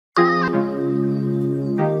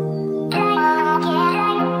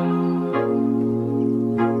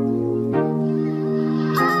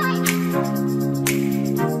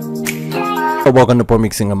Welcome to Pro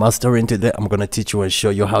Mixing and Mastering. Today I'm gonna teach you and show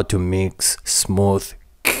you how to mix smooth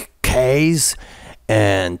K's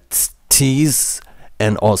and T's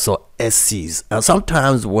and also S's. And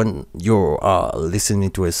sometimes when you're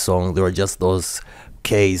listening to a song, there are just those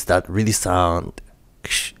K's that really sound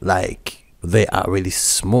like they are really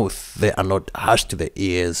smooth. They are not harsh to the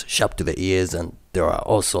ears, sharp to the ears, and there are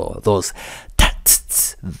also those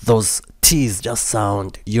T's just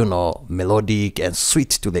sound, you know, melodic and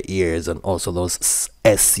sweet to the ears, and also those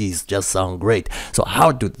S's just sound great. So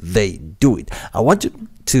how do they do it? I want you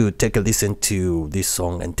to take a listen to this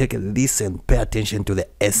song and take a listen, pay attention to the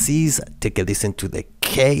S's, take a listen to the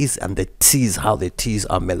K's and the T's, how the T's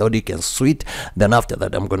are melodic and sweet. Then after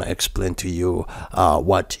that, I'm going to explain to you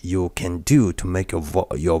what you can do to make your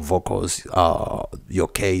vocals, your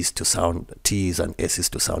K's to sound, T's and S's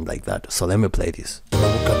to sound like that. So let me play this.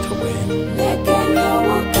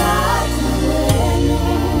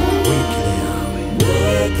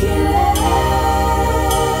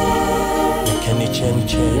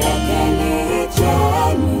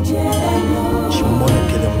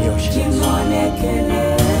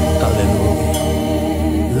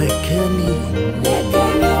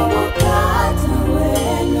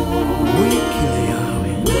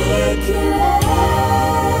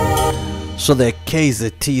 So the K's, the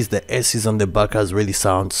T's, the S's on the backers really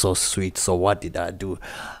sound so sweet. So what did I do?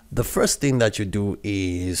 The first thing that you do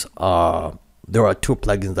is there are two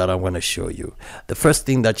plugins that I'm going to show you. The first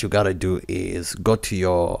thing that you got to do is go to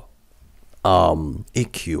your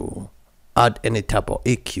EQ, add any type of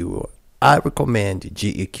EQ. I recommend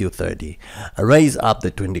GEQ 30. Raise up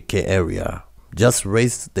the 20K area. Just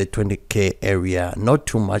raise the 20K area, not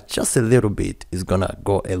too much, just a little bit. Is gonna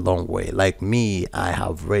go a long way. Like me, I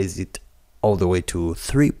have raised it all the way to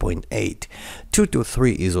 3.8. 2 to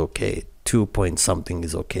 3 is okay. 2 point something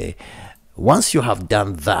is okay. Once you have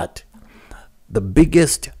done that, the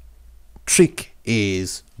biggest trick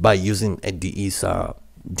is by using a de-esser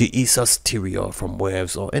stereo from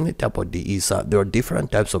Waves or any type of de-esser. There are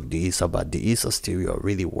different types of de-esser, but de-esser stereo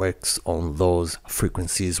really works on those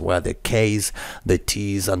frequencies where the K's, the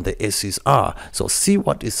T's and the S's are. So see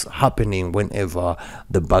what is happening whenever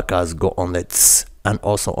the backers go on the Tss and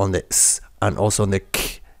also on the S and also on the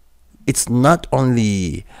K. It's not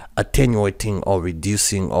only attenuating or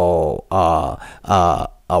reducing or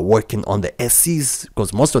working on the S's,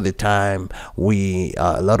 because most of the time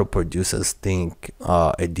a lot of producers think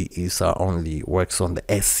a de-esser only works on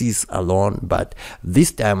the S's alone, but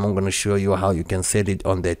this time I'm going to show you how you can set it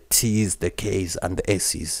on the T's, the K's and the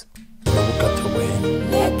S's.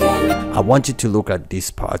 I want you to look at this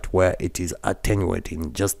part where it is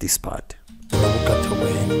attenuating, just this part.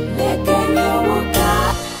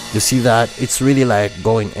 You see that it's really like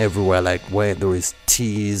going everywhere, like where there is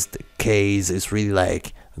T's, the K's, it's really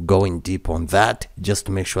like going deep on that, just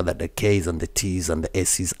to make sure that the K's and the T's and the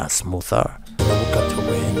S's are smoother.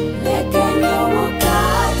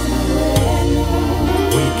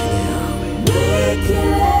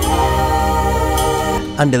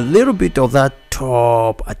 And a little bit of that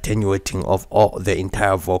top attenuating of all the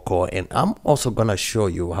entire vocal. And I'm also gonna show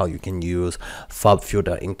you how you can use Fab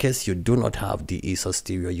Filter. In case you do not have de-esser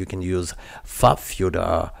stereo, you can use Fab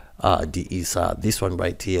Filter de-esser, this one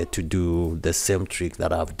right here, to do the same trick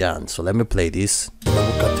that I've done. So let me play this.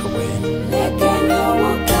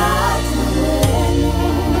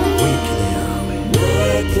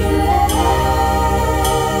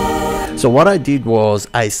 So what I did was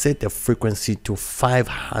I set the frequency to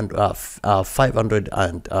 500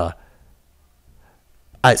 and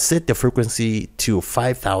I set the frequency to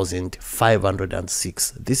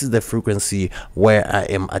 5,506. This is the frequency where I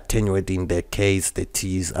am attenuating the K's, the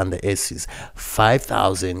T's and the S's.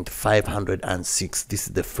 5,506. This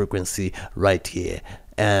is the frequency right here.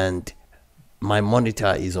 And my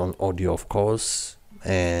monitor is on audio, of course,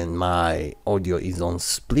 and my audio is on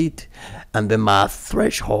split, and then my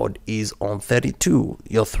threshold is on 32.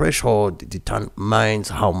 Your threshold determines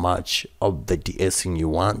how much of the de-essing you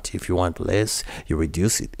want. If you want less, you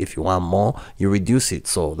reduce it. If you want more, you reduce it.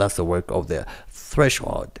 So that's the work of the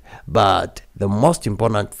threshold. But the most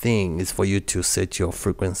important thing is for you to set your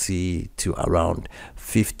frequency to around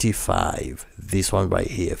 55. This one right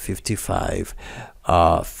here, 55.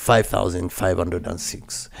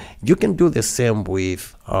 5,506. You can do the same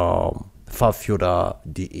with Fab Filter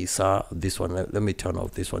de-esser. This one, let me turn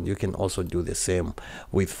off this one. You can also do the same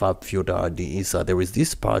with Fab Filter de-esser. There is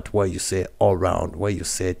this part where you say all round, where you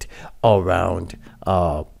set all round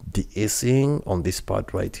de-essing on this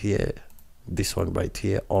part right here. This one right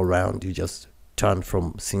here, all round. You just turn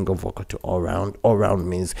from single vocal to all round. All round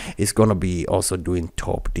means it's gonna be also doing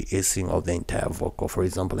top de-essing of the entire vocal. For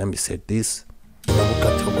example, let me set this.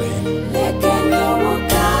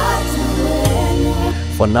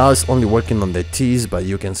 For now it's only working on the T's, but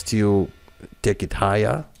you can still take it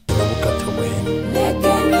higher.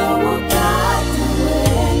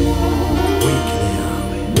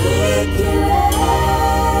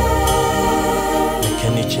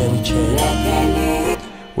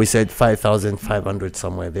 We said 5,500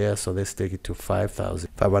 somewhere there, so let's take it to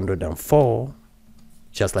 5,504,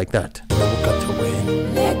 just like that.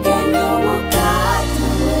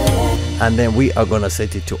 And then we are gonna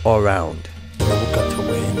set it to all round.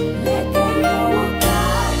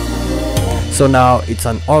 So now it's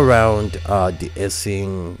an all-round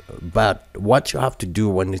de-essing, but what you have to do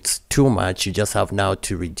when it's too much, you just have now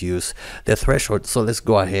to reduce the threshold. So let's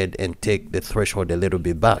go ahead and take the threshold a little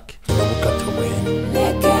bit back.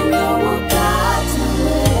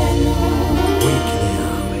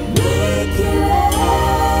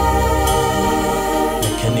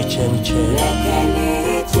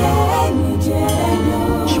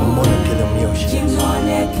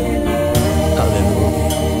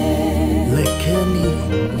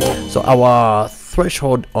 So our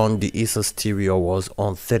threshold on the Issa stereo was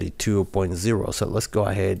on 32.0. So let's go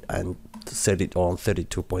ahead and set it on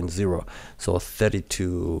 32.0. So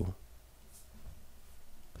 32.0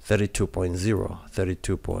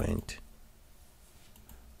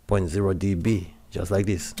 dB, just like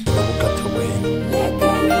this.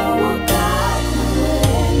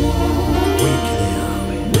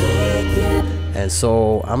 And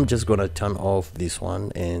so I'm just gonna turn off this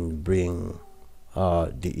one and bring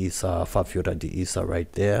the Issa, far filter the Issa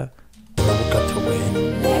right there.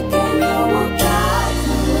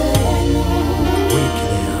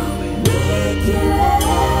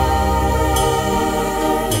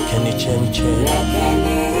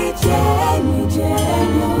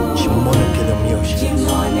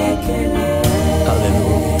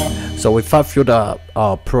 So with Far Filter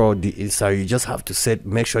Pro the Issa, you just have to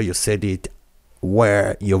make sure you set it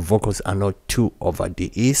where your vocals are not too over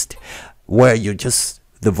the east, where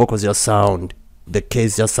the vocals just sound, the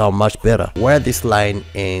case just sound much better. Where this line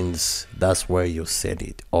ends, that's where you set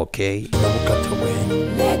it, okay?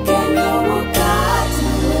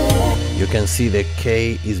 You can see the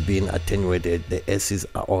K is being attenuated, the S's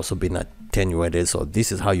are also being attenuated. So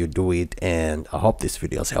this is how you do it, and I hope this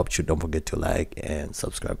video has helped you. Don't forget to like and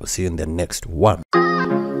subscribe. I'll see you in the next one.